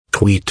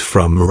tweet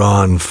from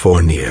Ron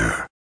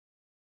Fournier.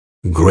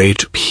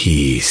 Great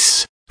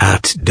piece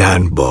at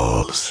Dan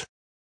Balls.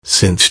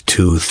 Since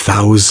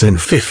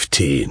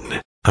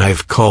 2015,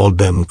 I've called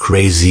them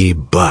crazy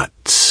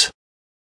butts.